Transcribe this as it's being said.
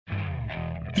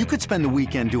You could spend the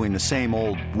weekend doing the same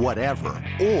old whatever,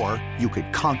 or you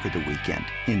could conquer the weekend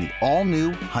in the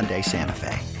all-new Hyundai Santa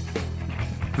Fe.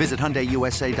 Visit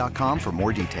HyundaiUSA.com for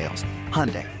more details.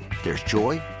 Hyundai, there's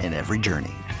joy in every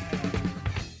journey.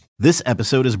 This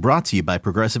episode is brought to you by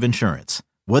Progressive Insurance.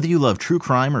 Whether you love true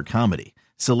crime or comedy,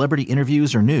 celebrity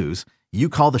interviews or news, you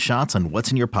call the shots on what's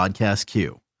in your podcast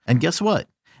queue. And guess what?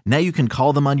 Now you can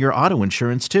call them on your auto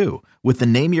insurance too with the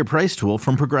Name Your Price tool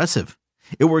from Progressive.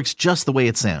 It works just the way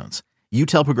it sounds. You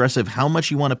tell Progressive how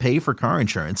much you want to pay for car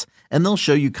insurance, and they'll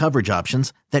show you coverage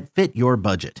options that fit your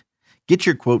budget. Get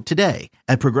your quote today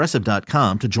at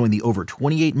Progressive.com to join the over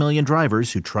 28 million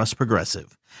drivers who trust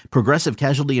Progressive. Progressive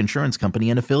Casualty Insurance Company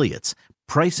and Affiliates.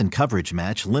 Price and coverage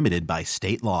match limited by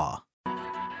state law.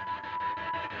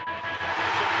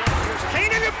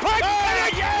 Kane in the pipe, and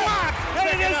it's blocked, and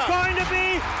it is going to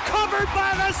be covered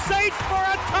by the Saints for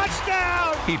a touchdown.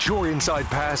 Each your inside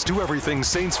pass to everything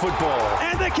Saints football.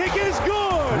 And the kick is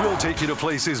good. We'll take you to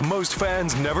places most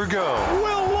fans never go.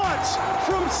 Will Lutz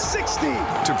from 60.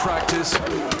 To practice,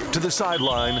 to the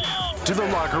sideline, to the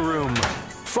locker room.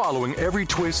 Following every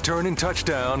twist, turn, and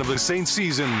touchdown of the Saints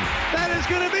season. That is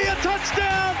going to be a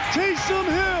touchdown. Taysom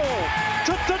Hill.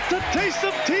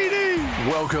 Taysom TD.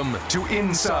 Welcome to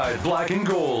Inside Black and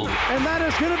Gold. And that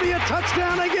is going to be a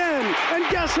touchdown again. And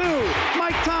guess who?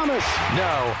 Mike Thomas.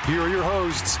 Now, here are your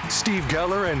hosts, Steve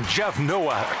Geller and Jeff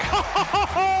Nowak.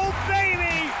 Oh, baby.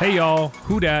 Hey y'all,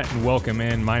 who dat and welcome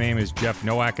in. My name is Jeff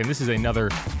Nowak, and this is another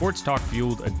Sports Talk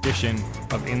Fueled edition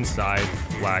of Inside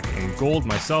Black and Gold.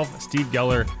 Myself, Steve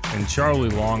Geller, and Charlie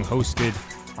Long hosted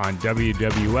on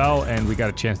WWL, and we got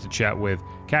a chance to chat with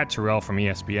Kat Terrell from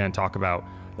ESPN, talk about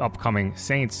the upcoming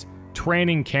Saints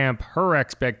training camp, her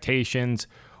expectations,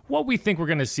 what we think we're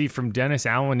going to see from Dennis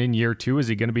Allen in year 2. Is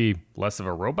he going to be less of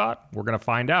a robot? We're going to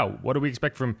find out. What do we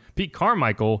expect from Pete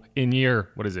Carmichael in year,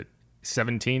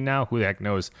 17 now? Who the heck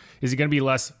knows? Is he going to be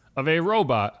less of a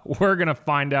robot? We're going to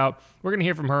find out. We're going to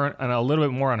hear from her and a little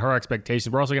bit more on her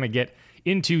expectations. We're also going to get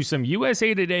into some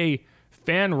USA Today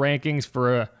fan rankings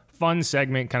for a fun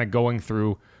segment, kind of going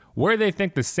through where they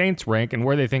think the Saints rank and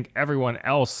where they think everyone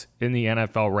else in the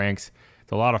NFL ranks.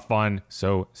 It's a lot of fun,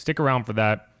 so stick around for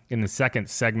that in the second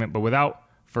segment. But without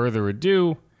further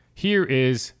ado, here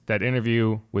is that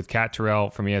interview with Kat Terrell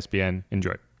from ESPN.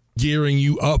 Enjoy. Gearing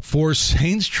you up for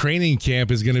Saints training camp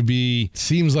is going to be,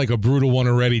 seems like a brutal one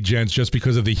already, gents, just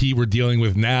because of the heat we're dealing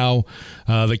with now.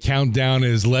 The countdown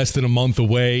is less than a month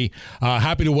away.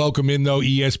 Happy to welcome in, though,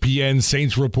 ESPN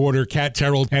Saints reporter Kat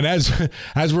Terrell. And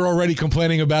as we're already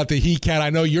complaining about the heat, Kat, I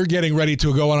know you're getting ready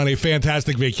to go on a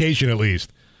fantastic vacation at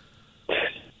least.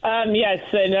 Yes,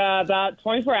 in about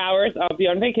 24 hours, I'll be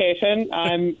on vacation.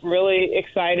 I'm really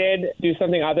excited to do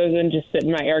something other than just sit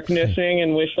in my air conditioning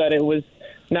and wish that it was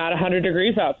not 100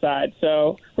 degrees outside.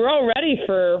 So we're all ready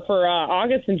for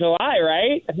August and July,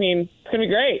 right? I mean, it's going to be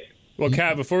great. Well,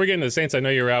 Kat, before we get into the Saints, I know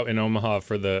you were out in Omaha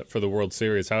for the World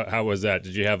Series. How was that?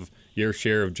 Did you have your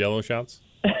share of Jell-O shots?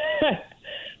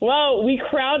 Well, we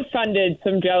crowdfunded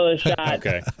some Jell-O shots.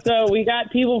 Okay. So we got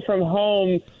people from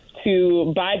home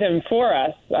to buy them for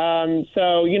us.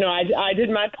 So, I did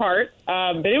my part,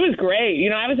 but it was great.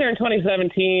 I was there in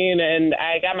 2017, and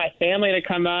I got my family to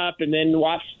come up and then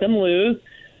watch them lose.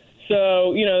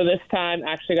 So, this time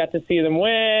I actually got to see them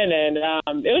win, and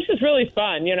it was just really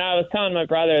fun. I was telling my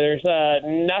brother there's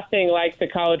nothing like the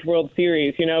College World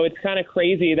Series. It's kind of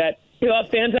crazy that you'll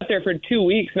have fans up there for 2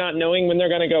 weeks not knowing when they're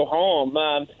going to go home.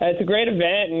 It's a great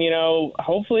event, and,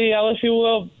 hopefully LSU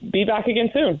will be back again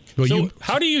soon. So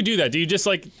how do you do that? Do you just,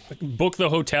 book the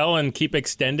hotel and keep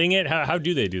extending it? How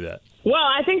do they do that? Well,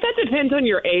 I think that depends on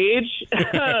your age.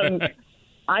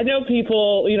 I know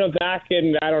people, back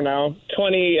in, 10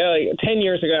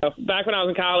 years ago, back when I was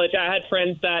in college, I had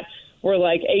friends that were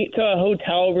 8 to a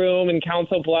hotel room in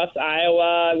Council Bluffs,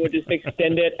 Iowa, and would just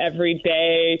extend it every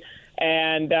day.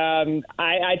 And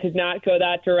I did not go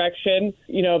that direction.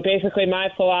 Basically my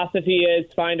philosophy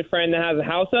is find a friend that has a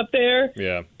house up there,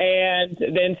 and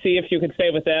then see if you can stay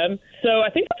with them. So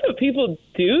I think that's what people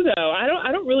do, though. I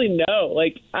don't really know.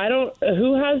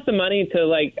 Who has the money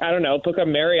to book a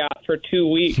Marriott for 2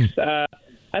 weeks? I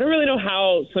don't really know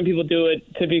how some people do it,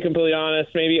 to be completely honest.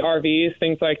 Maybe RVs,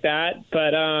 things like that.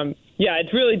 But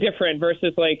it's really different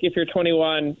versus if you're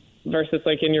 21 versus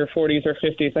in your 40s or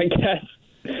 50s, I guess.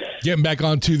 Getting back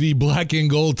onto the black and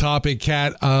gold topic,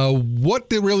 Kat, what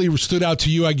really stood out to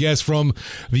you, I guess, from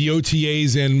the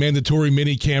OTAs and mandatory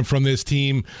minicamp from this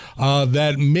team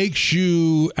that makes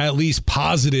you at least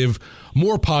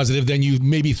more positive than you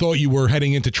maybe thought you were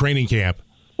heading into training camp?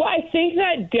 Well, I think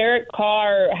that Derek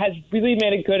Carr has really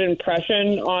made a good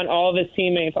impression on all of his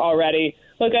teammates already.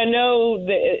 look, I know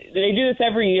that they do this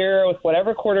every year with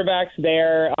whatever quarterback's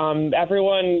there.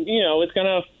 Everyone, is going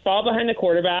to fall behind the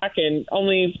quarterback and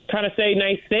only kind of say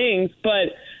nice things.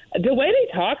 But the way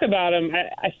they talk about him,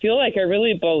 I feel like I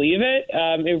really believe it.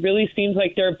 It really seems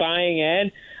like they're buying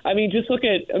in. I mean, just look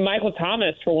at Michael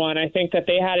Thomas, for one. I think that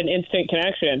they had an instant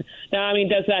connection. Now, I mean,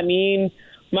 does that mean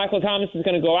Michael Thomas is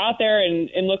going to go out there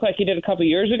and look like he did a couple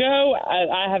years ago?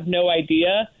 I have no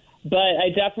idea. But I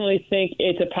definitely think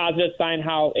it's a positive sign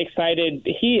how excited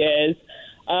he is.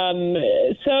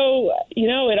 So,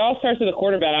 it all starts with the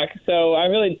quarterback. So I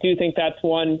really do think that's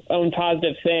one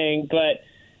positive thing. But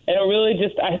it'll really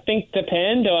just, I think,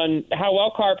 depend on how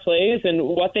well Carr plays and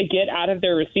what they get out of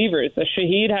their receivers.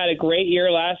 Shaheed had a great year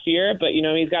last year, but,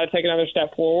 he's got to take another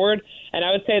step forward. And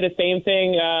I would say the same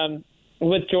thing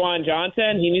with Juwan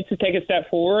Johnson. He needs to take a step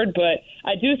forward. But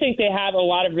I do think they have a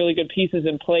lot of really good pieces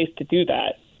in place to do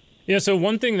that. Yeah, so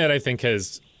one thing that I think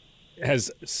has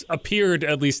appeared,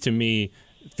 at least to me,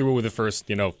 through the first,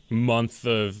 month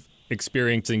of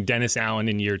experiencing Dennis Allen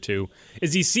in year 2,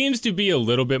 is he seems to be a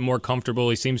little bit more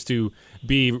comfortable. He seems to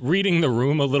be reading the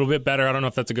room a little bit better. I don't know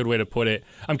if that's a good way to put it.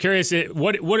 I'm curious,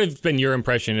 what has been your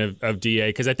impression of DA?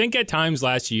 Because I think at times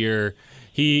last year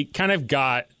he kind of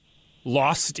got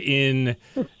lost in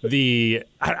the,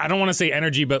 I don't want to say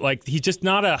energy, but like he's just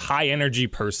not a high energy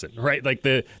person, right? Like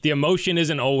the emotion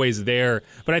isn't always there,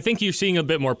 but I think you're seeing a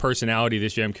bit more personality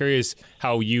this year. I'm curious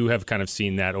how you have kind of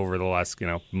seen that over the last,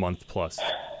 month plus.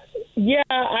 Yeah,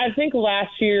 I think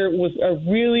last year was a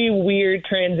really weird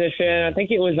transition. I think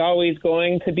it was always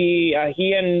going to be,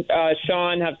 he and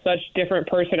Sean have such different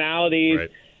personalities.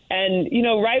 Right. And,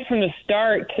 right from the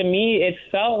start, to me, it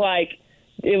felt like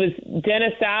it was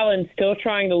Dennis Allen still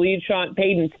trying to lead Sean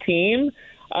Payton's team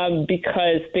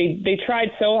because they tried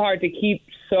so hard to keep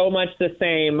so much the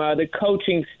same. The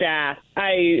coaching staff,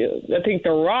 I think the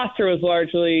roster was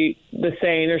largely the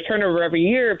same. There's turnover every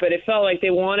year, but it felt like they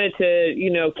wanted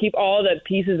to, keep all the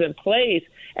pieces in place.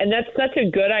 And that's such a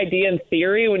good idea in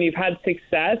theory when you've had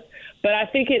success. But I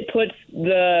think it puts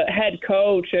the head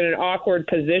coach in an awkward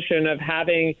position of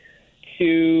having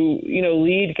to,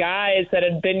 lead guys that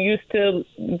had been used to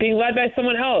being led by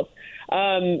someone else.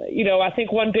 I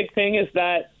think one big thing is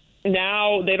that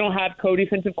now they don't have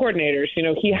co-defensive coordinators.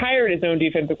 He hired his own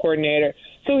defensive coordinator.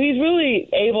 So he's really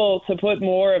able to put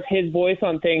more of his voice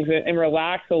on things and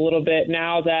relax a little bit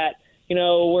now that,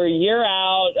 we're a year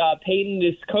out. Payton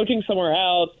is coaching somewhere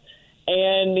else.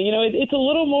 And, it's a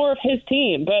little more of his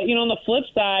team. But, on the flip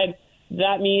side,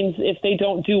 that means if they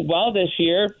don't do well this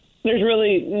year, there's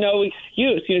really no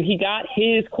excuse. He got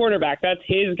his quarterback. That's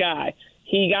his guy.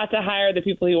 He got to hire the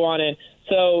people he wanted.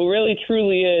 So really,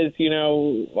 truly is,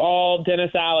 all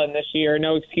Dennis Allen this year.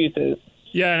 No excuses.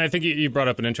 Yeah, and I think you brought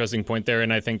up an interesting point there.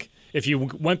 And I think if you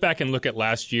went back and look at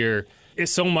last year,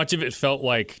 so much of it felt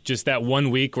like just that 1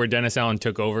 week where Dennis Allen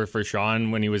took over for Sean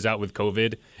when he was out with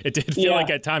COVID. It did feel like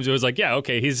at times it was like, yeah,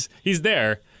 okay, he's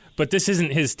there. But this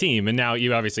isn't his team. And now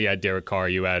you obviously had Derek Carr,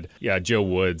 you had Joe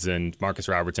Woods and Marcus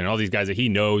Robertson, all these guys that he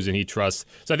knows and he trusts.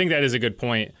 So I think that is a good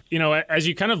point. As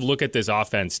you kind of look at this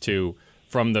offense, too,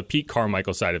 from the Pete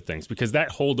Carmichael side of things, because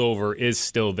that holdover is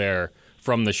still there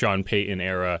from the Sean Payton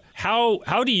era.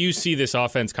 How do you see this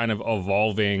offense kind of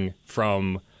evolving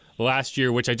from last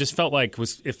year, which I just felt like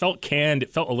it felt canned.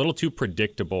 It felt a little too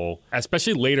predictable,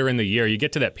 especially later in the year. You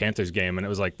get to that Panthers game, and it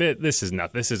was like, this isn't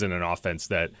an offense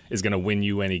that is going to win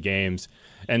you any games.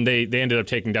 And they ended up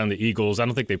taking down the Eagles. I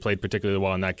don't think they played particularly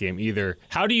well in that game either.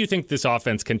 How do you think this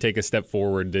offense can take a step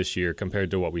forward this year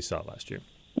compared to what we saw last year?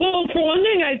 Well, for one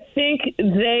thing, I think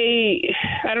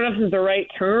I don't know if this is the right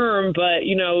term, but,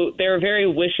 they were very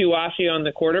wishy-washy on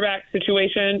the quarterback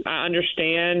situation. I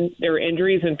understand there were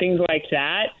injuries and things like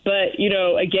that. But,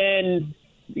 again,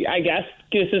 I guess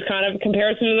this is kind of a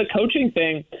comparison to the coaching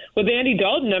thing. With Andy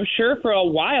Dalton, I'm sure for a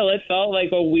while it felt like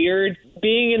a weird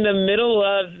being in the middle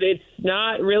of it's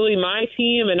not really my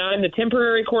team and I'm the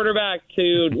temporary quarterback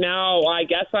to now I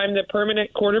guess I'm the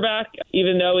permanent quarterback,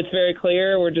 even though it's very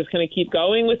clear we're just going to keep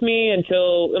going with me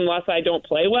unless I don't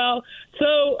play well.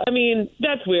 So, I mean,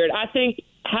 that's weird. I think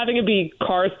having it be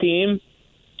Carr's team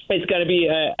is going to be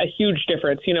a huge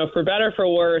difference, for better,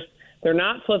 for worse. They're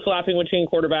not flip-flopping between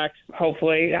quarterbacks,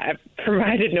 hopefully,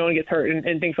 provided no one gets hurt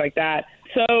and things like that.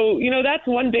 So, that's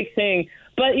one big thing.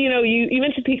 But, you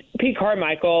mentioned Pete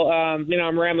Carmichael.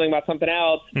 I'm rambling about something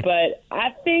else. But I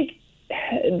think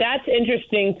that's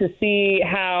interesting to see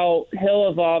how he'll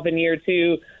evolve in year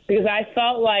 2, because I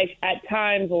felt like at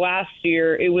times last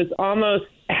year it was almost,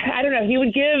 I don't know, he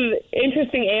would give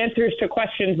interesting answers to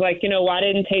questions like, why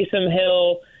didn't Taysom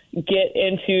Hill get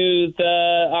into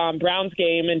the Browns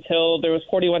game until there was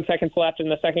 41 seconds left in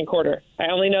the second quarter. I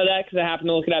only know that because I happened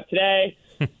to look it up today.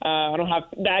 I don't have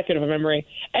that good of a memory.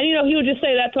 And, you know, he would just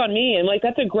say, that's on me. And, like,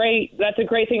 that's a great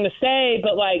thing to say,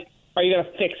 but, like, are you going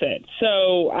to fix it?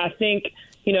 So I think,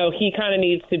 you know, he kind of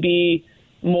needs to be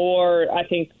more, I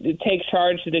think, take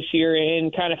charge this year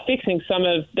in kind of fixing some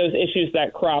of those issues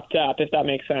that cropped up, if that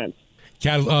makes sense.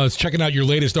 Kat, checking out your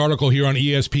latest article here on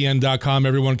ESPN.com.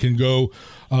 Everyone can go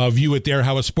view it there,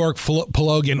 how a spark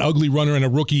plug, an ugly runner, and a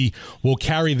rookie will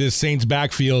carry this Saints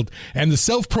backfield. And the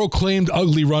self-proclaimed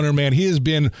ugly runner, man, he has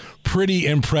been pretty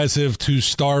impressive to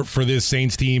start for this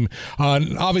Saints team.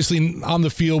 Obviously, on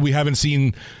the field, we haven't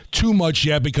seen too much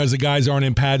yet because the guys aren't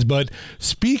in pads. But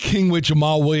speaking with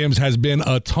Jamal Williams has been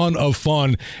a ton of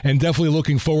fun, and definitely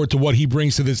looking forward to what he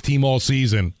brings to this team all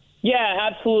season. Yeah,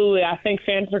 absolutely. I think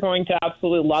fans are going to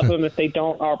absolutely love him if they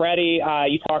don't already.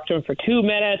 You talk to him for 2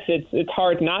 minutes. It's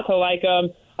hard not to like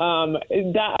him.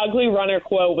 That ugly runner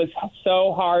quote was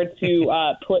so hard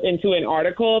to put into an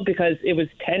article because it was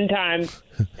 10 times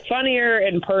funnier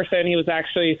in person. He was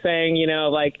actually saying, you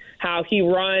know, like how he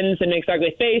runs and makes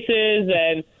ugly faces,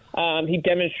 and he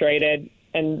demonstrated.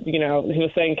 And, you know, he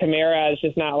was saying Kamara is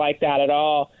just not like that at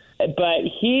all. But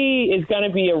he is going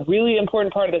to be a really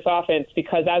important part of this offense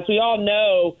because, as we all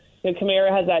know,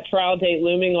 Kamara has that trial date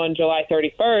looming on July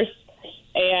 31st.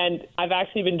 And I've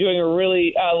actually been doing a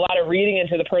lot of reading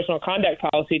into the personal conduct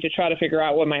policy to try to figure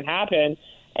out what might happen.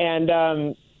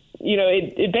 And, you know,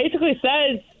 it basically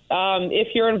says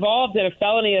if you're involved in a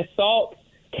felony assault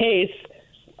case,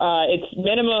 it's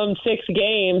minimum 6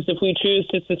 games if we choose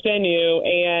to suspend you.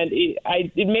 And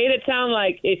it made it sound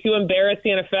like if you embarrass the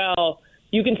NFL,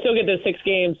 you can still get those 6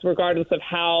 games regardless of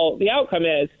how the outcome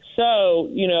is. So,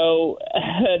 you know,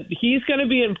 he's going to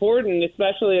be important,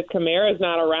 especially if Kamara is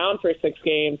not around for 6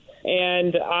 games.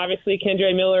 And obviously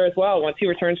Kendre Miller as well, once he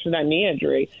returns from that knee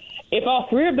injury. If all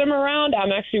 3 of them are around,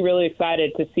 I'm actually really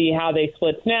excited to see how they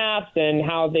split snaps and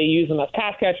how they use them as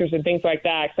pass catchers and things like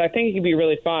that. So I think it could be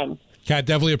really fun. Kat,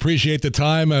 definitely appreciate the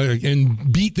time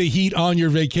and beat the heat on your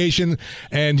vacation.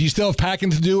 And do you still have packing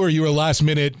to do, or you were last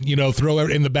minute, you know, throw it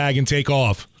in the bag and take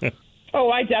off? Oh,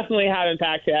 I definitely haven't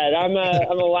packed yet. I'm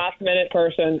a last minute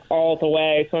person all the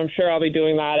way, so I'm sure I'll be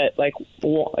doing that at like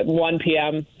 1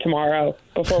 p.m. tomorrow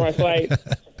before my flight.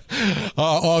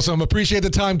 Awesome. Appreciate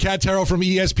the time. Kat Terrell from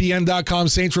ESPN.com,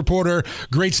 Saints reporter.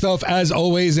 Great stuff as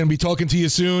always, and be talking to you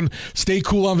soon. Stay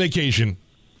cool on vacation.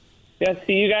 Yeah,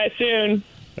 see you guys soon.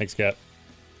 Thanks, Kat.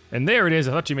 And there it is.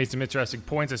 I thought you made some interesting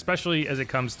points, especially as it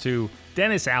comes to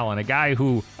Dennis Allen, a guy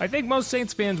who I think most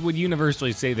Saints fans would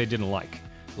universally say they didn't like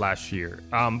last year.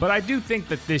 But I do think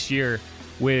that this year,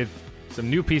 with some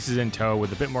new pieces in tow,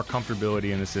 with a bit more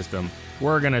comfortability in the system,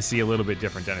 we're going to see a little bit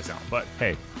different Dennis Allen. But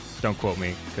hey, don't quote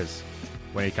me, because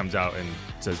when he comes out and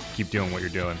says, keep doing what you're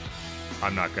doing,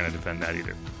 I'm not going to defend that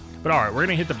either. But all right, we're going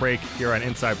to hit the break here on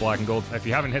Inside Black and Gold. If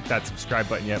you haven't hit that subscribe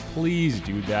button yet, please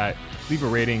do that. Leave a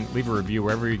rating, leave a review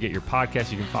wherever you get your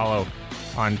podcast. You can follow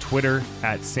on Twitter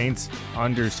at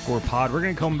Saints_pod. We're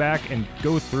going to come back and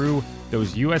go through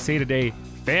those USA Today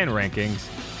fan rankings.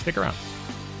 Stick around.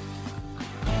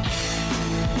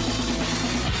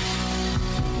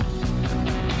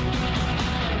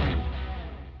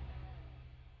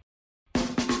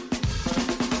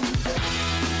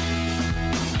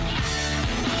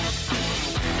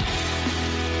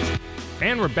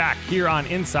 And we're back here on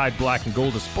Inside Black and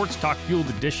Gold, a sports talk fueled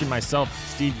edition. Myself,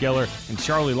 Steve Geller, and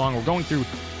Charlie Long. We're going through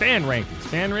fan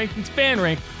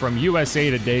rankings from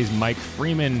USA Today's Mike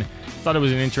Freeman. Thought it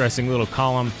was an interesting little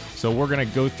column. So we're going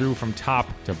to go through from top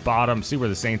to bottom, see where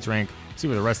the Saints rank, see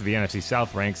where the rest of the NFC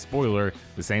South ranks. Spoiler,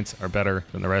 the Saints are better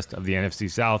than the rest of the NFC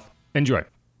South. Enjoy.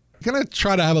 Going to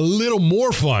try to have a little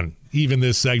more fun, even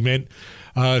this segment.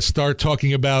 Start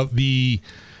talking about the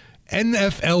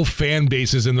NFL fan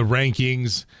bases in the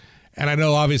rankings. And I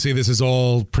know obviously this is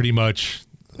all pretty much...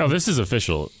 Oh, this is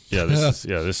official. Yeah, this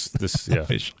is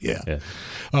official. Yeah.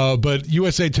 But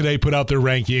USA Today put out their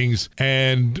rankings,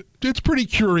 and it's pretty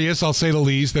curious, I'll say the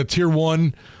least, that Tier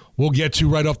 1 we'll get to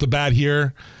right off the bat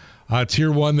here.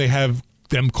 Tier 1, they have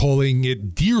them calling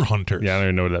it Deer Hunters. Yeah, I don't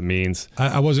even know what that means.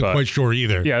 I wasn't quite sure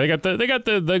either. Yeah, they got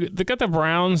the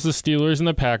Browns, the Steelers, and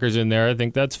the Packers in there. I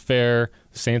think that's fair.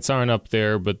 The Saints aren't up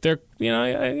there, but they're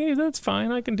that's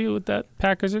fine. I can deal with that.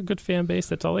 Packers are a good fan base.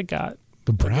 That's all they got.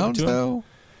 The Browns, though,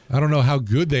 I don't know how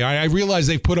good they are. I realize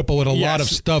they've put up a lot of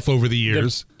stuff over the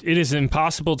years. It is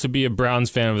impossible to be a Browns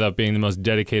fan without being the most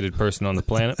dedicated person on the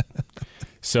planet.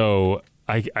 So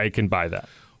I can buy that.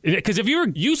 Because if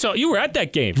you were at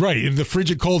that game, right, in the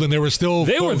frigid cold, and there were still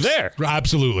they folks, were there.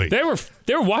 Absolutely, they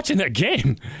were watching that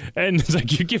game, and it's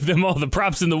like you give them all the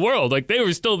props in the world. Like they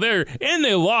were still there, and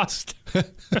they lost.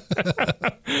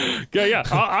 Yeah,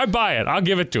 I buy it. I'll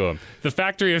give it to them. The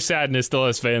Factory of Sadness still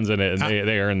has fans in it, and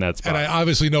they earn that spot. And I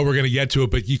obviously know we're going to get to it,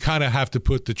 but you kind of have to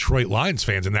put Detroit Lions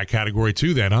fans in that category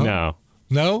too, then, huh?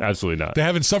 No, absolutely not. They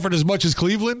haven't suffered as much as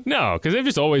Cleveland. No, because they've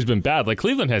just always been bad. Like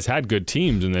Cleveland has had good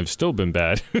teams, and they've still been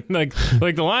bad. like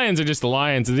the Lions are just the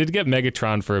Lions. And they'd get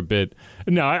Megatron for a bit.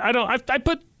 No, I don't. I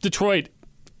put Detroit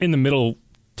in the middle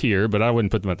tier, but I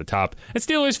wouldn't put them at the top. And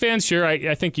Steelers fans, sure,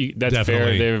 I think that's Definitely.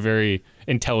 fair. They have a very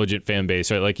intelligent fan base,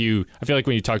 right? Like I feel like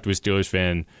when you talk to a Steelers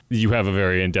fan, you have a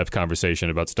very in-depth conversation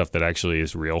about stuff that actually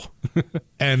is real.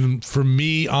 And for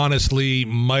me, honestly,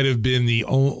 might have been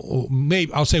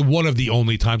maybe I'll say one of the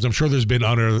only times. I'm sure there's been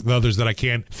others that I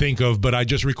can't think of, but I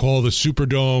just recall the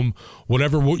Superdome,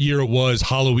 whatever year it was,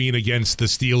 Halloween against the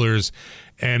Steelers,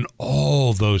 and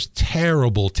all those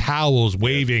terrible towels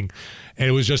waving. And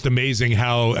it was just amazing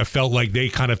how it felt like they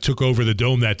kind of took over the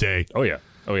dome that day. Oh, yeah.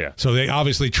 So they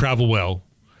obviously travel well.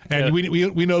 And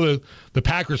we know the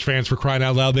Packers fans, for crying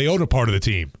out loud, they own a part of the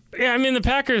team. Yeah, I mean, the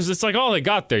Packers, it's like all they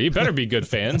got there. You better be good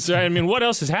fans. Right? I mean, what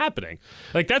else is happening?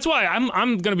 Like, that's why I'm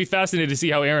going to be fascinated to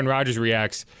see how Aaron Rodgers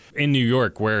reacts in New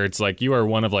York, where it's like you are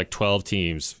one of like 12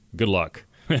 teams. Good luck.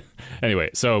 Anyway,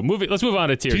 so let's move on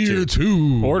to tier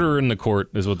 2. Order in the court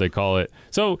is what they call it.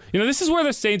 So, this is where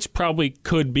the Saints probably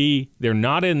could be. They're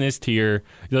not in this tier.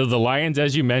 The Lions,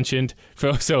 as you mentioned.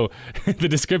 So the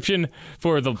description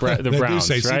for the Browns,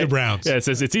 say, right? See the Browns. Yeah, it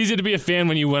says, it's easy to be a fan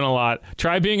when you win a lot.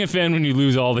 Try being a fan when you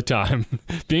lose all the time.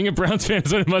 Being a Browns fan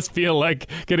is what it must feel like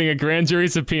getting a grand jury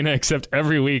subpoena except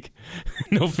every week.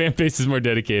 No fan base is more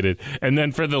dedicated. And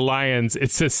then for the Lions,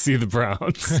 it says, see the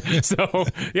Browns. So,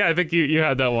 yeah, I think you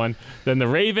had that one. Then the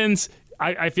Ravens,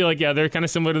 I feel like, they're kind of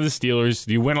similar to the Steelers.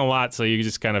 You win a lot, so you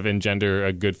just kind of engender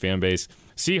a good fan base.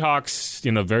 Seahawks,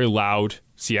 very loud.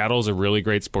 Seattle's a really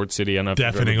great sports city. I don't know if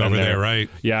deafening over there, right?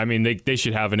 Yeah, I mean, they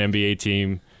should have an NBA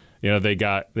team. They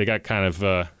got kind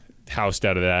of housed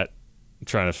out of that. I'm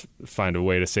trying to find a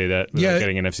way to say that without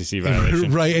getting an FCC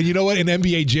violation. Right, and you know what? In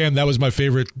NBA Jam, that was my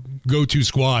favorite go-to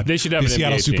squad. They should have the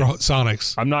an Seattle NBA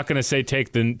Supersonics. I'm not going to say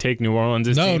take New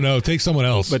Orleans' team. No, take someone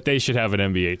else. But they should have an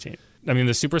NBA team. I mean,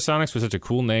 the Supersonics was such a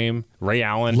cool name. Ray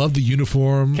Allen. Love the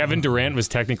uniform. Kevin Durant was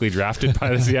technically drafted by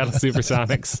the Seattle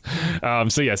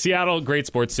Supersonics. So, yeah, Seattle, great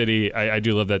sports city. I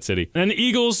do love that city. And the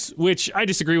Eagles, which I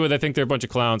disagree with. I think they're a bunch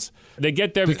of clowns. They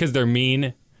get there because they're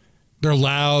mean. They're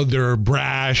loud. They're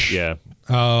brash. Yeah.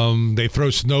 They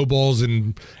throw snowballs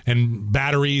and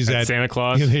batteries at Santa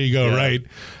Claus. There you go, right.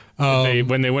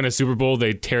 When they win a Super Bowl,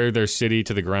 they tear their city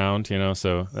to the ground,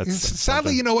 so that's sadly,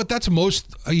 something. you know what? That's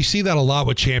you see that a lot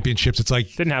with championships. It's like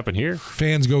didn't happen here.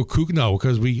 Fans go kook. No,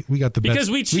 because we got the best. Because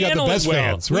we channel it well.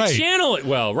 Fans, right? We channel it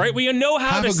well, right? We know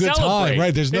how have to a good celebrate. Time,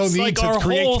 right? There's no need to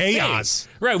create chaos,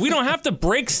 right? We don't have to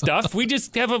break stuff. We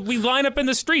just we line up in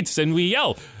the streets and we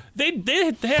yell. They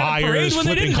had fires, a parade when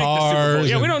they didn't make the Super Bowl.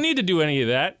 Yeah, we don't need to do any of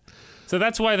that. So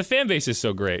that's why the fan base is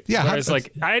so great. Yeah, whereas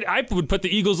I would put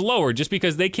the Eagles lower just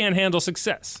because they can't handle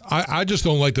success. I just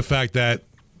don't like the fact that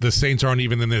the Saints aren't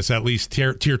even in this at least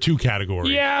tier 2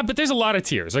 category. Yeah, but there's a lot of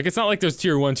tiers. Like it's not like there's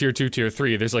tier 1, tier 2, tier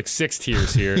 3. There's like 6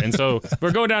 tiers here, and so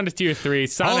we're going down to tier 3.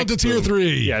 On to tier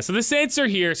 3. Yeah, so the Saints are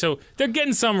here, so they're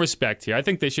getting some respect here. I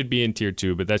think they should be in tier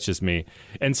 2, but that's just me.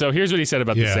 And so here's what he said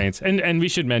about the Saints, and we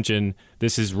should mention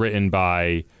this is written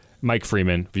by Mike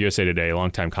Freeman of USA Today, a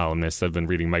longtime columnist. I've been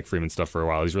reading Mike Freeman stuff for a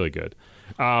while. He's really good.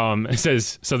 It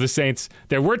says, so the Saints,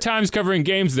 there were times covering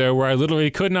games there where I literally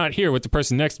could not hear what the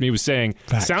person next to me was saying.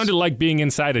 Facts. Sounded like being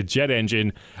inside a jet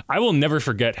engine. I will never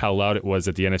forget how loud it was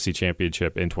at the NFC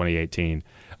Championship in 2018.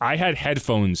 I had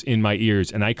headphones in my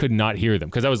ears and I could not hear them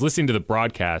because I was listening to the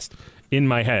broadcast in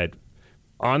my head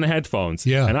on the headphones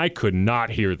and I could not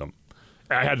hear them.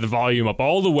 I had the volume up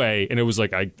all the way, and it was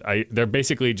like they're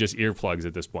basically just earplugs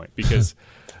at this point because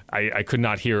I could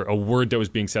not hear a word that was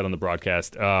being said on the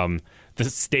broadcast. The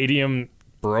stadium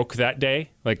broke that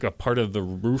day. Like a part of the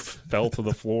roof fell to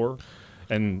the floor,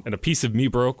 and a piece of me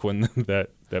broke when that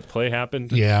play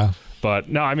happened. Yeah. But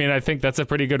no, I mean, I think that's a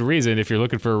pretty good reason. If you're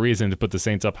looking for a reason to put the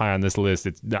Saints up high on this list,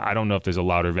 I don't know if there's a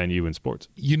louder venue in sports.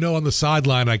 On the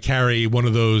sideline, I carry one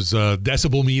of those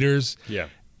decibel meters. Yeah.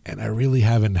 And I really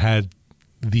haven't had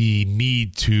the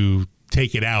need to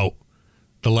take it out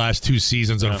the last 2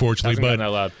 seasons, unfortunately. Hasn't gotten that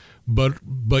loud.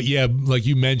 But yeah, like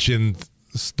you mentioned,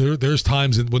 there's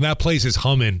times when that place is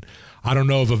humming. I don't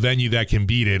know of a venue that can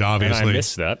beat it, obviously. And I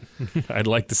missed that. I'd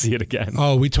like to see it again.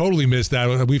 Oh, we totally missed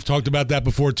that. We've talked about that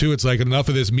before, too. It's like enough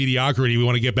of this mediocrity. We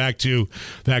want to get back to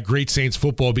that great Saints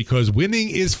football because winning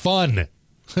is fun.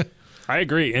 I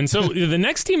agree. And so the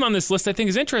next team on this list I think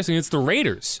is interesting. It's the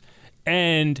Raiders.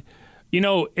 And,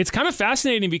 it's kind of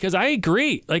fascinating because I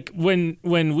agree. Like when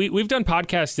we've done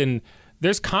podcasts and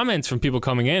there's comments from people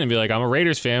coming in and be like, I'm a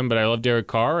Raiders fan, but I love Derek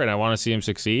Carr and I want to see him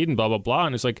succeed and blah, blah, blah.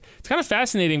 And it's like, it's kind of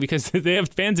fascinating because they have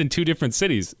fans in two different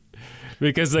cities.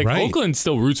 Because right. Oakland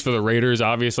still roots for the Raiders,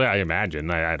 obviously, I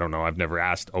imagine. I don't know. I've never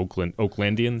asked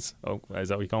Oaklandians. Is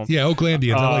that what you call them? Yeah,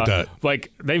 Oaklandians. I like that.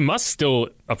 Like, they must still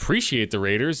appreciate the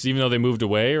Raiders, even though they moved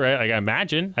away, right? Like, I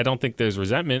imagine. I don't think there's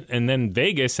resentment. And then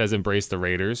Vegas has embraced the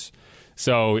Raiders.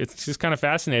 So it's just kind of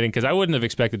fascinating because I wouldn't have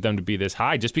expected them to be this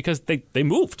high just because they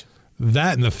moved.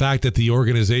 That and the fact that the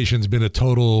organization's been a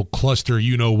total cluster,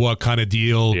 you-know-what kind of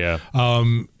deal. Yeah.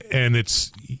 And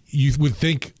you would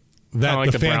think that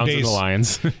like the fan Browns base, and the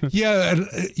Lions. Yeah,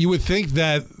 you would think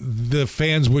that the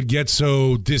fans would get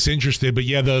so disinterested, but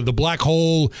yeah, the black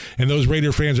hole and those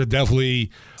Raider fans are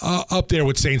definitely up there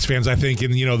with Saints fans, I think,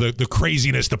 in the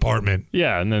craziness department.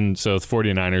 Yeah, and then so the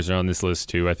 49ers are on this list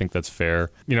too. I think that's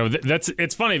fair.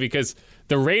 It's funny because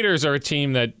the Raiders are a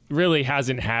team that really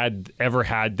hasn't ever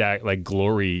had that like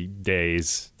glory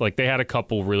days. Like they had a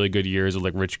couple really good years with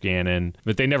like Rich Gannon,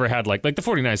 but they never had like the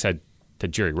 49ers had to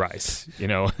Jerry Rice,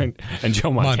 and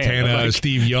Joe Montana,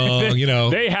 Steve Young,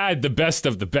 They had the best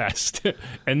of the best.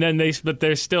 And then but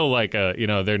they're still like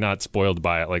they're not spoiled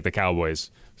by it like the Cowboys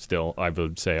still, I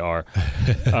would say, are.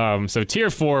 So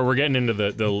tier 4, we're getting into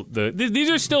these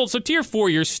are still, so tier 4,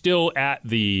 you're still at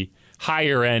the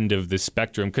higher end of the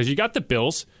spectrum because you got the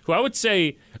Bills, who I would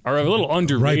say are a little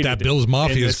underrated. Right, that Bills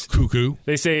Mafia is cuckoo.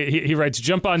 They say, he writes,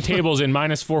 jump on tables in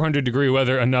minus 400 degree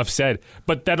weather, enough said.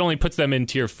 But that only puts them in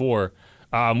tier 4.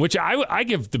 Which I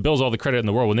give the Bills all the credit in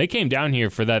the world. When they came down here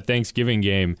for that Thanksgiving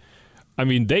game, I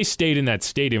mean, they stayed in that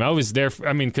stadium. I was there,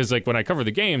 because like when I cover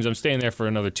the games, I'm staying there for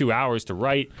another 2 hours to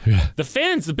write. Yeah.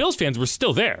 The Bills fans were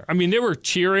still there. I mean, they were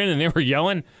cheering and they were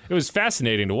yelling. It was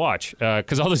fascinating to watch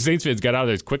because all the Saints fans got out of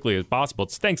there as quickly as possible.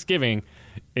 It's Thanksgiving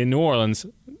in New Orleans.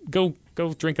 Go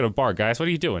drink at a bar, guys. What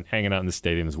are you doing? Hanging out in the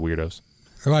stadium as weirdos.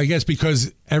 Well, I guess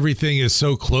because everything is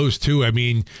so close to, I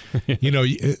mean,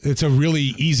 it's a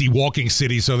really easy walking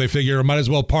city, so they figure I might as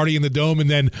well party in the Dome and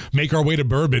then make our way to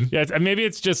Bourbon. Yeah, maybe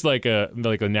it's just like a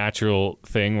natural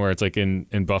thing where it's like in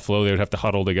Buffalo they would have to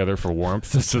huddle together for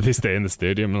warmth, so they stay in the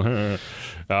stadium.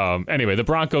 Anyway, the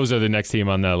Broncos are the next team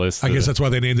on that list. I guess that's why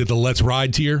they named it the Let's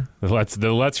Ride tier.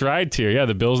 The Let's Ride tier, yeah,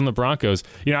 the Bills and the Broncos.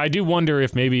 I do wonder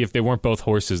if maybe if they weren't both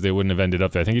horses, they wouldn't have ended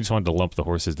up there. I think he just wanted to lump the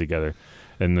horses together.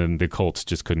 And then the Colts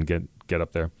just couldn't get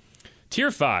up there. Tier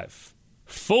 5,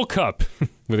 full cup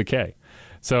with a K.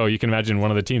 So you can imagine one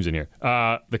of the teams in here.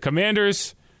 The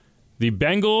Commanders, the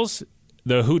Bengals,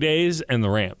 the Houdays, and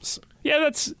the Rams. Yeah,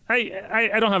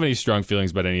 I don't have any strong feelings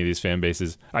about any of these fan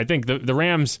bases. I think the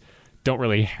Rams don't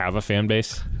really have a fan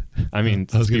base. I mean,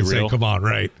 I was going to say, come on,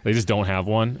 right? They just don't have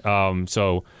one.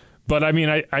 But I mean,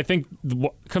 I think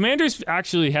Commanders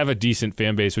actually have a decent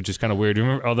fan base, which is kind of weird.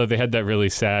 Remember, although they had that really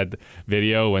sad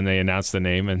video when they announced the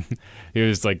name, and it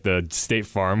was like the State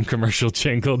Farm commercial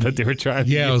jingle that they were trying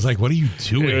to use. I was like, what are you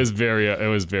doing? It was very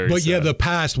But sad. Yeah, the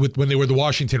past when they were the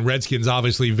Washington Redskins,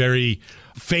 obviously very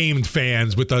famed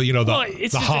fans with the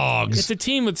Hogs. It's a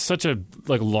team with such a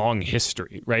long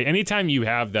history, right? Anytime you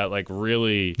have that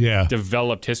really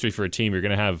developed history for a team, you're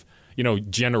going to have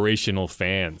generational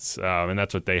fans, and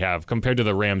that's what they have compared to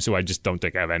the Rams, who I just don't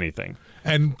think have anything.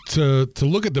 And to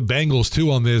look at the Bengals too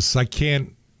on this, I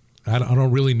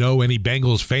don't really know any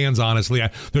Bengals fans, honestly.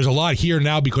 There's a lot here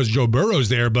now because Joe Burrow's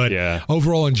there, but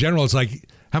overall in general, it's like,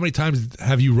 how many times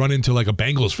have you run into a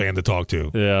Bengals fan to talk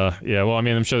to? Yeah. Well, I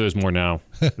mean, I'm sure there's more now.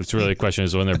 It's really the question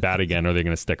is when they're bad again, are they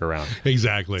going to stick around?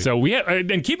 Exactly. So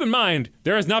and keep in mind,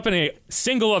 there has not been a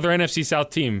single other NFC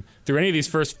South team through any of these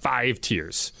first 5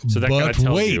 tiers. So that kind of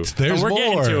tells you. There's we're more.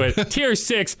 Getting to it. Tier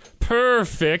 6,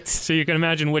 perfect. So you can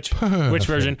imagine which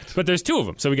version. But there's 2 of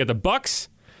them. So we got the Bucks,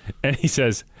 and he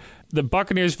says, the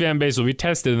Buccaneers fan base will be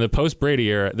tested in the post-Brady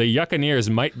era. The Yuccaneers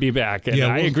might be back, and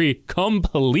I agree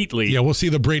completely. Yeah, we'll see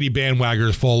the Brady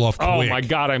bandwagoners fall off quick. Oh, my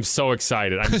God, I'm so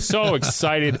excited. I'm so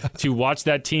excited to watch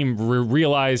that team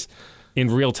realize in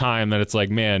real time that it's like,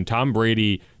 man, Tom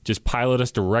Brady just pilot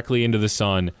us directly into the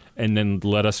sun and then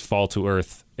let us fall to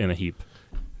earth in a heap.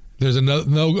 There's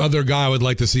no other guy I would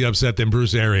like to see upset than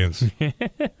Bruce Arians. With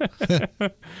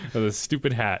a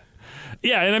stupid hat.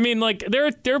 Yeah, and I mean, like, there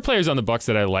are players on the Bucs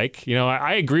that I like. You know,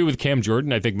 I agree with Cam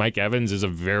Jordan. I think Mike Evans is a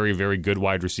very, very good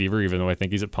wide receiver, even though I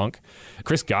think he's a punk.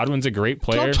 Chris Godwin's a great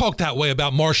player. Don't talk that way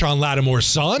about Marshawn Lattimore's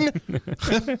son.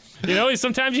 You know,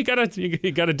 sometimes you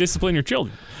gotta discipline your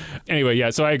children. Anyway, yeah,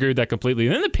 so I agree with that completely.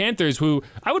 And then the Panthers, who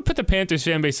I would put the Panthers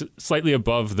fan base slightly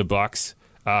above the Bucs.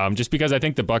 Just because I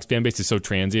think the Bucs fan base is so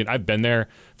transient. I've been there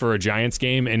for a Giants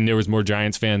game, and there was more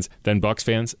Giants fans than Bucs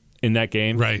fans in that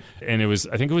game. Right. And it was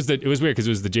weird because it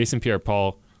was the Jason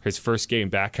Pierre-Paul, his first game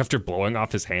back after blowing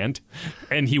off his hand,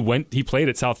 and he played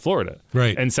at South Florida.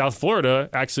 Right. And South Florida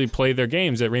actually play their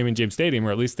games at Raymond James Stadium,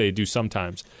 or at least they do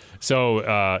sometimes. So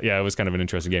yeah, it was kind of an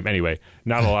interesting game. Anyway,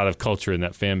 not a lot of culture in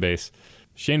that fan base.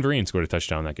 Shane Vereen scored a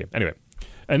touchdown in that game. Anyway,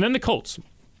 and then the Colts.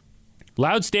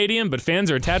 Loud stadium, but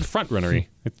fans are a tad front-runnery.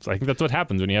 I think that's what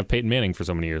happens when you have Peyton Manning for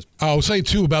so many years. I'll say,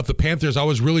 too, about the Panthers, I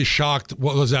was really shocked.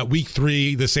 What was that, week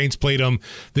 3, the Saints played them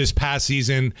this past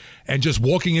season, and just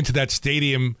walking into that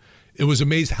stadium, it was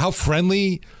amazing how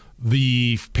friendly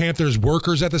the Panthers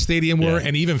workers at the stadium were,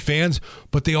 and even fans,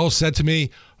 but they all said to me,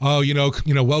 oh, you know,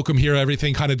 welcome here,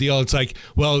 everything kind of deal. It's like,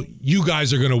 well, you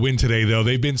guys are going to win today, though.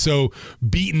 They've been so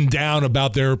beaten down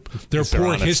about their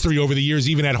poor history over the years.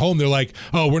 Even at home, they're like,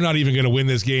 oh, we're not even going to win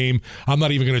this game. I'm not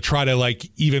even going to try to,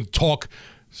 like, even talk,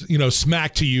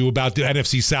 smack to you about the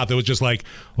NFC South. It was just like,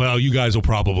 well, you guys will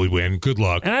probably win. Good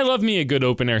luck. And I love me a good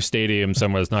open-air stadium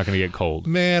somewhere that's not going to get cold.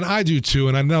 Man, I do, too.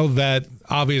 And I know that,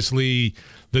 obviously,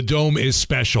 the Dome is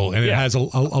special, and it has a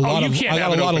lot of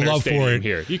love for it.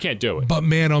 Here, you can't do it. But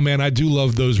man, oh man, I do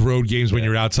love those road games when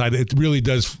you're outside. It really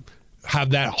does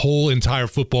have that whole entire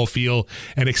football feel,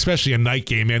 and especially a night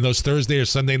game, man. Those Thursday or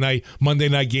Sunday night, Monday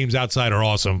night games outside are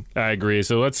awesome. I agree.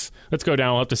 So let's go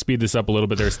down. We'll have to speed this up a little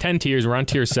bit. There's 10 tiers. We're on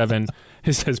tier 7.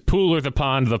 It says pool or the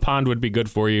pond. The pond would be good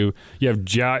for you. You have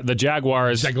the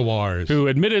Jaguars, who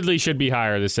admittedly should be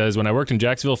higher. This says, when I worked in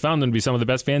Jacksonville, found them to be some of the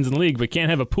best fans in the league, but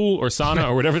can't have a pool or sauna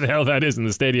or whatever the hell that is in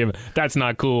the stadium. That's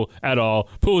not cool at all.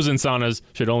 Pools and saunas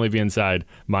should only be inside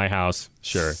my house.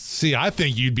 Sure. See, I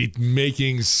think you'd be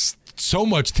making so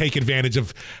much take advantage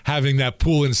of having that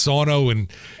pool and sauna,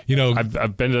 and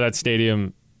I've been to that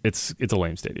stadium. It's a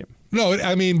lame stadium. No,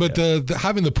 I mean, but the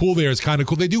having the pool there is kind of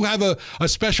cool. They do have a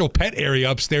special pet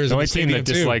area upstairs. The only team that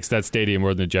dislikes that stadium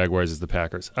more than the Jaguars is the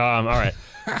Packers. All right.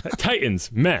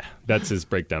 Titans, meh. That's his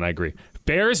breakdown. I agree.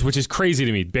 Bears, which is crazy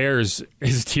to me. Bears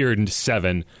is tiered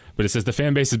 7, but it says the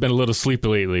fan base has been a little sleepy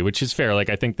lately, which is fair. Like,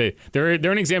 I think they're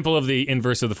an example of the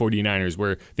inverse of the 49ers,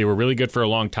 where they were really good for a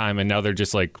long time, and now they're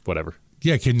just like, whatever.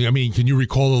 Yeah, can you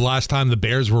recall the last time the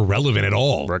Bears were relevant at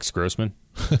all? Rex Grossman.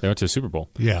 They went to the Super Bowl.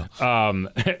 Yeah.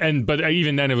 But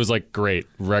even then it was like, great,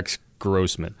 Rex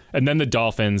Grossman. And then the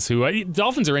Dolphins,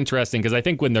 Dolphins are interesting because I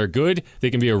think when they're good,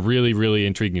 they can be a really, really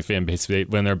intriguing fan base.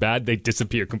 When they're bad, they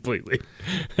disappear completely.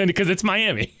 And because it's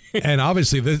Miami. And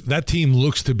obviously that team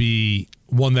looks to be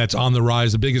one that's on the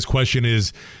rise. The biggest question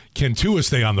is, can Tua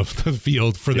stay on the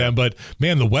field for them? But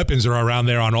man, the weapons are around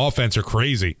there on offense are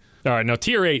crazy. All right, now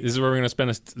tier 8, this is where we're going to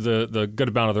spend the good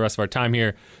amount of the rest of our time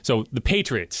here. So the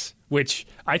Patriots, which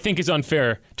I think is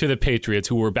unfair to the Patriots,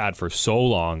 who were bad for so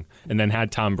long and then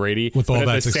had Tom Brady. With all but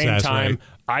that at the success, same time, right?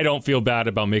 I don't feel bad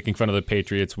about making fun of the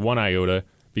Patriots one iota,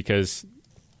 because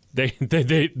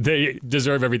they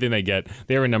deserve everything they get.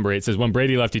 They were number 8. It says when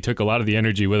Brady left, he took a lot of the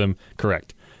energy with him.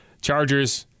 Correct.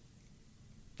 Chargers,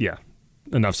 yeah.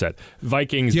 Enough said.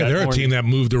 Vikings. Yeah, they're a team that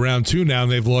moved around too now,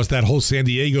 and they've lost that whole San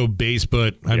Diego base.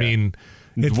 But I mean,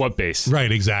 what base? Right,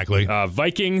 exactly.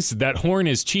 Vikings. That horn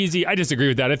is cheesy. I disagree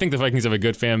with that. I think the Vikings have a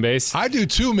good fan base. I do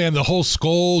too, man. The whole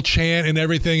skull chant and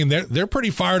everything, and they're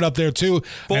pretty fired up there too.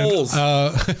 Foles.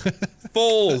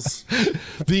 Foles.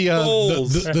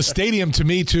 The stadium to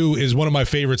me too is one of my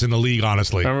favorites in the league.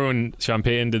 Honestly, remember when Sean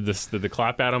Payton did the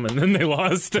clap at them and then they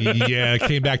lost? Yeah, it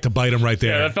came back to bite them right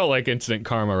there. Yeah, that felt like instant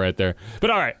karma right there. But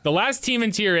all right, the last team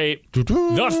in tier 8,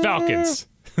 the Falcons.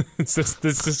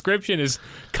 This description is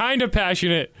kind of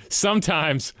passionate,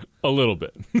 sometimes a little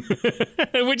bit,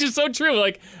 which is so true.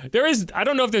 Like, I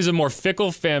don't know if there's a more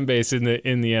fickle fan base in the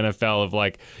NFL of,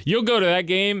 like, you'll go to that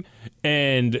game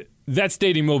and that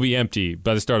stadium will be empty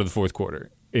by the start of the fourth quarter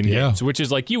in games, which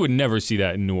is like, you would never see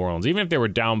that in New Orleans. Even if they were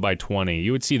down by 20,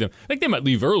 you would see them. Like, they might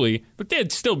leave early, but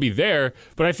they'd still be there.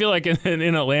 But I feel like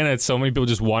in Atlanta, it's so many people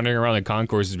just wandering around the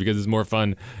concourses because it's more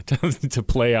fun to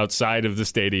play outside of the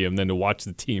stadium than to watch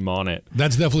the team on it.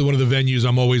 That's definitely one of the venues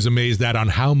I'm always amazed at, on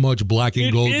how much black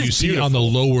and gold you see on the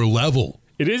lower level.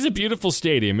 It is a beautiful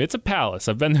stadium. It's a palace.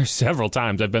 I've been there several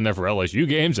times. I've been there for LSU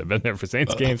games. I've been there for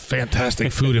Saints games.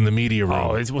 Fantastic food in the media room.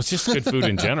 Oh, it's just good food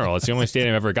in general. It's the only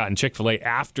stadium I've ever gotten Chick-fil-A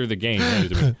after the game.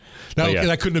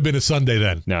 That couldn't have been a Sunday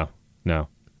then. No.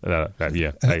 No,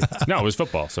 it was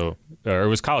football. Or it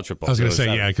was college football. I was going to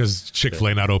say, because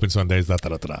Chick-fil-A not open Sundays.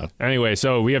 Anyway,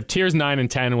 so we have tiers 9 and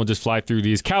 10, and we'll just fly through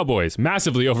these. Cowboys,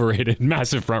 massively overrated,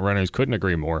 massive front runners. Couldn't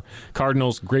agree more.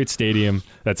 Cardinals, great stadium.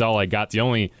 That's all I got.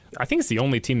 I think it's the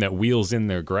only team that wheels in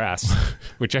their grass,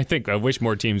 which I wish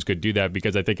more teams could do that,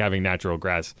 because I think having natural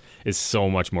grass is so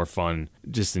much more fun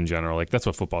just in general. Like, that's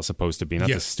what football's supposed to be, not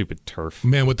this stupid turf.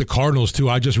 Man, with the Cardinals, too,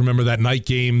 I just remember that night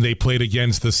game they played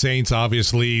against the Saints.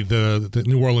 Obviously, the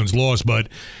New Orleans lost, but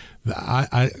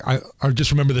I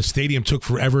just remember the stadium took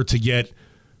forever to get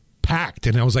packed,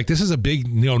 and I was like, this is a big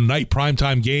night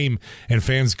primetime game, and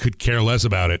fans could care less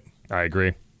about it. I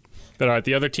agree. But all right,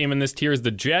 the other team in this tier is the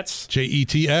Jets.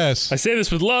 Jets. I say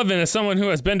this with love, and as someone who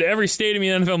has been to every stadium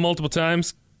in the NFL multiple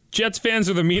times, Jets fans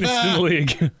are the meanest in the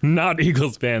league, not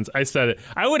Eagles fans. I said it.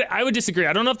 I would disagree.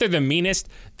 I don't know if they're the meanest.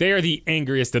 They are the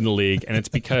angriest in the league, and it's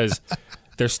because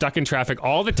they're stuck in traffic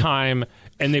all the time,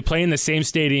 and they play in the same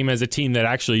stadium as a team that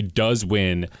actually does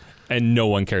win, and no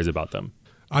one cares about them.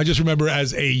 I just remember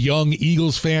as a young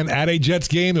Eagles fan at a Jets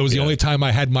game, it was the only time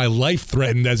I had my life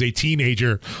threatened as a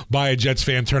teenager by a Jets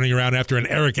fan turning around after an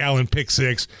Eric Allen pick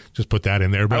six. Just put that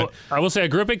in there. But I will say I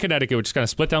grew up in Connecticut, which is kind of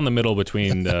split down the middle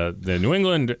between the New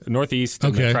England, Northeast,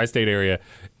 and the tri-state area.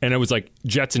 And it was like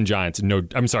Jets and Giants. And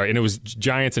it was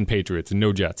Giants and Patriots and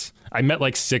no Jets. I met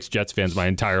like 6 Jets fans my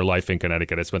entire life in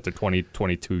Connecticut. I spent the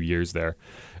 22 years there.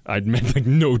 I'd met like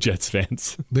no Jets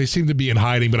fans. They seem to be in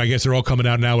hiding, but I guess they're all coming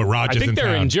out now with Rodgers in town. I think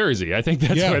they're in Jersey. I think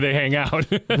that's where they hang out.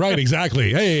 Right,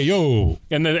 exactly. Hey, yo.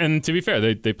 And to be fair,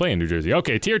 they play in New Jersey.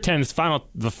 Okay, tier 10 is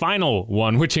the final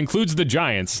one, which includes the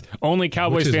Giants. Only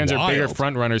Cowboys fans are bigger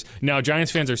front runners. Now,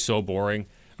 Giants fans are so boring.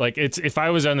 Like, if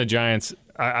I was on the Giants,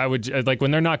 I would, like,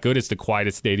 when they're not good, it's the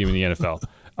quietest stadium in the NFL.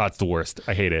 It's the worst.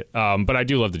 I hate it. But I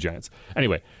do love the Giants.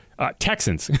 Anyway.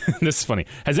 Texans. This is funny.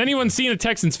 Has anyone seen a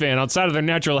Texans fan outside of their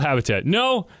natural habitat?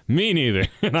 No, me neither.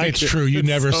 It's true. You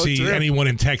never see anyone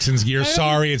in Texans gear.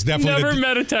 Sorry, it's definitely never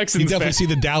met a Texans fan. You definitely see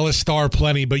the Dallas Star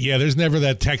plenty, but yeah, there's never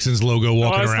that Texans logo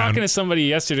walking around. I was talking to somebody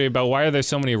yesterday about why are there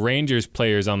so many Rangers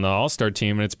players on the All-Star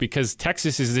team, and it's because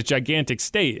Texas is a gigantic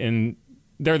state, and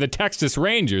they're the Texas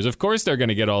Rangers. Of course they're going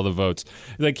to get all the votes.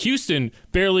 Like, Houston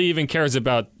barely even cares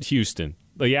about Houston.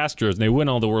 The Astros, and they win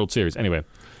all the World Series. Anyway.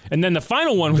 And then the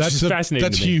final one, which is fascinating.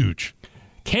 That's huge.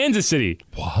 Kansas City.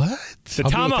 What? The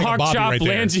tomahawk chop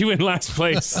lands you in last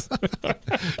place.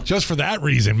 Just for that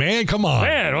reason, man. Come on.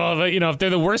 Man, well, if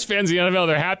they're the worst fans in the NFL,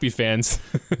 they're happy fans.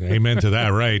 Amen to that,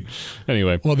 right?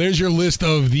 Anyway. Well, there's your list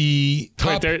of the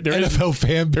top NFL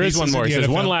fan bases. There is one more. There's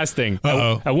one last thing.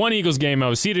 At one Eagles game, I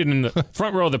was seated in the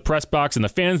front row of the press box, and the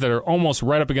fans that are almost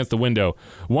right up against the window.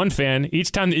 One fan,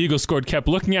 each time the Eagles scored, kept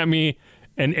looking at me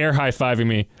and air high-fiving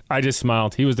me. I just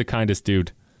smiled. He was the kindest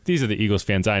dude. These are the Eagles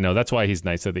fans I know. That's why he's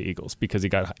nice to the Eagles, because he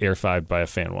got air-fived by a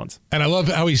fan once. And I love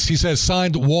how he says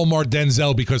signed Walmart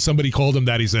Denzel because somebody called him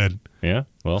that, he said. Yeah,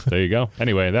 well, there you go.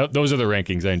 Anyway, those are the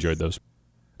rankings. I enjoyed those.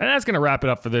 And that's going to wrap it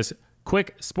up for this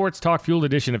quick sports talk fueled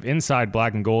edition of Inside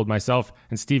Black and Gold. Myself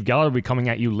and Steve Geller will be coming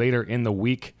at you later in the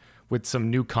week with some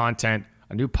new content,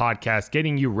 a new podcast,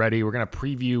 getting you ready. We're going to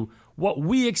preview what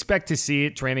we expect to see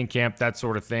at training camp, that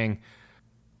sort of thing.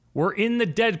 We're in the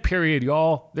dead period,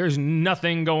 y'all. There's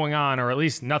nothing going on, or at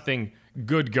least nothing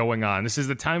good going on. This is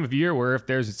the time of year where if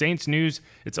there's Saints news,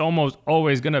 it's almost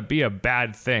always going to be a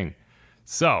bad thing.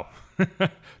 So,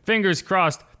 fingers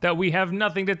crossed that we have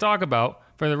nothing to talk about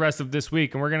for the rest of this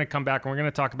week, and we're going to come back and we're going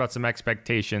to talk about some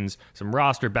expectations, some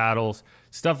roster battles,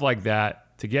 stuff like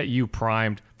that to get you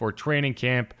primed for training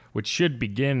camp, which should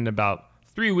begin in about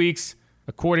 3 weeks.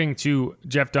 According to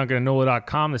Jeff Duncan and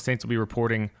NOLA.com, the Saints will be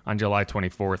reporting on July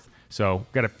 24th. So,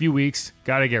 got a few weeks.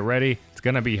 Got to get ready. It's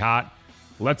going to be hot.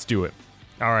 Let's do it.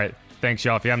 All right. Thanks,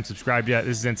 y'all. If you haven't subscribed yet,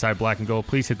 this is Inside Black and Gold.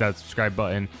 Please hit that subscribe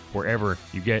button wherever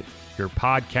you get your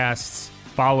podcasts.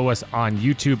 Follow us on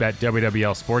YouTube at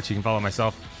WWL Sports. You can follow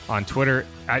myself on Twitter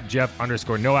at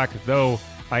Jeff_Nowak, though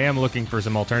I am looking for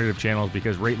some alternative channels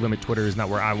because rate limit Twitter is not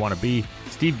where I want to be.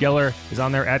 Steve Geller is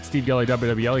on there at Steve Geller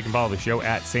WWL. You can follow the show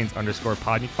at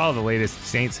Saints_pod. You can follow the latest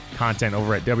Saints content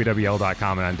over at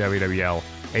WWL.com and on WWL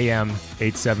AM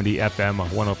 870 FM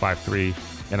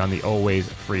 105.3 and on the always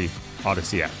free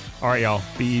Odyssey app. All right, y'all.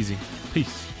 Be easy.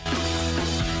 Peace.